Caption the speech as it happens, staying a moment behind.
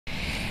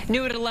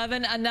New at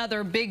 11,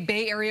 another big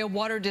Bay Area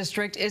water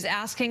district is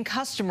asking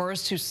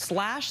customers to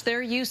slash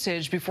their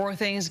usage before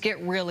things get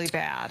really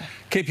bad.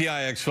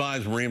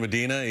 KPIX5's Maria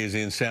Medina is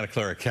in Santa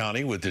Clara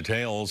County with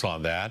details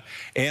on that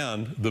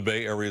and the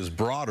Bay Area's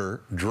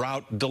broader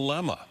drought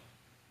dilemma.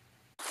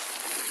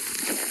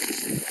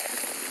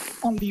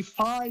 Only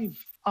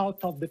 5 out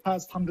of the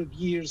past 100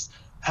 years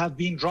have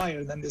been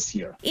drier than this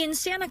year. In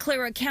Santa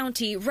Clara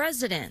County,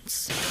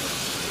 residents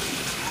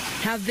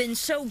have been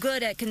so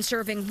good at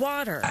conserving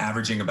water,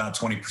 averaging about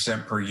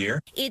 20% per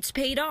year. It's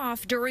paid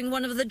off during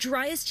one of the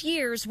driest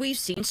years we've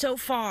seen so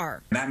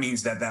far. And that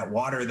means that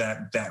water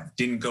that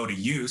didn't go to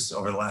use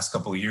over the last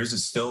couple of years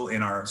is still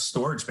in our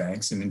storage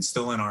banks and it's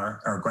still in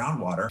our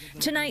groundwater.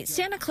 Tonight,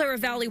 Santa Clara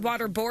Valley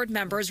Water Board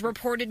members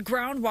reported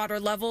groundwater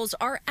levels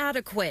are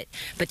adequate.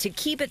 But to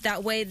keep it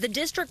that way, the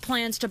district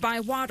plans to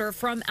buy water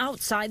from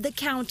outside the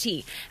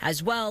county,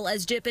 as well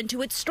as dip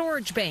into its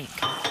storage bank.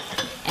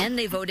 And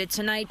they voted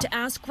tonight to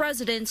ask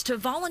residents to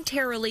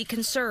voluntarily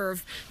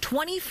conserve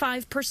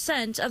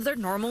 25% of their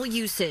normal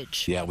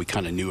usage. Yeah, we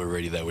kind of knew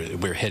already that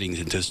we're heading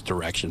in this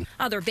direction.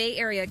 Other Bay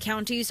Area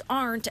counties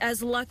aren't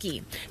as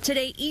lucky.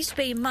 Today, East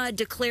Bay Mud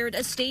declared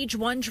a stage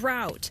 1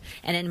 drought.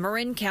 And in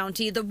Marin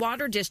County, the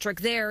water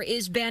district there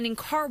is banning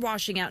car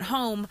washing at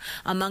home,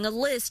 among a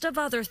list of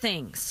other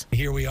things.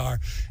 Here we are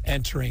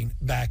entering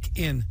back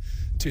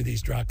into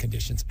these drought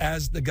conditions,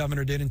 as the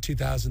governor did in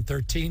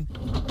 2013.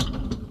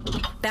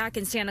 Back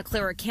in Santa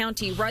Clara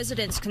County,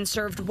 residents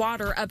conserved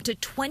water up to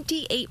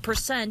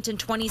 28% in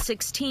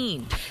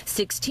 2016,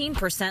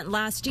 16%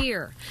 last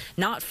year.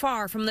 Not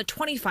far from the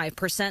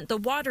 25% the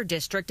water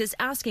district is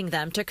asking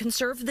them to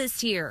conserve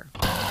this year.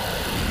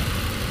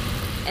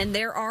 And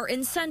there are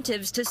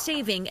incentives to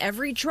saving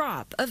every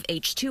drop of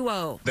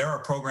H2O. There are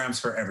programs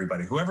for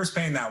everybody. Whoever's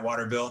paying that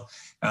water bill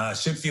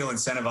should feel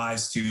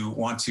incentivized to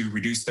want to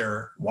reduce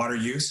their water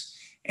use,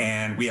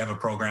 and we have a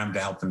program to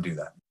help them do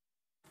that.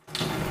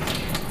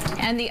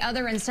 And the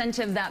other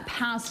incentive that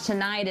passed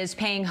tonight is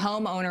paying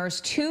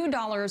homeowners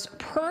 $2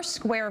 per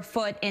square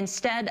foot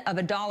instead of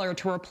 $1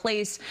 to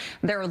replace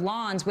their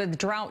lawns with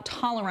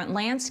drought-tolerant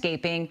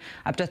landscaping,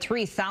 up to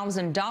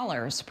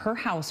 $3,000 per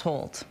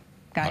household.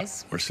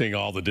 Guys, we're seeing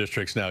all the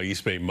districts now: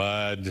 East Bay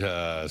Mud,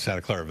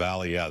 Santa Clara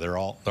Valley. Yeah, they're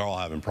all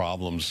having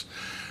problems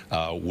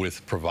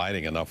with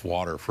providing enough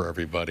water for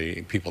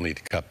everybody. People need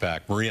to cut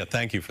back. Maria,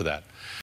 thank you for that.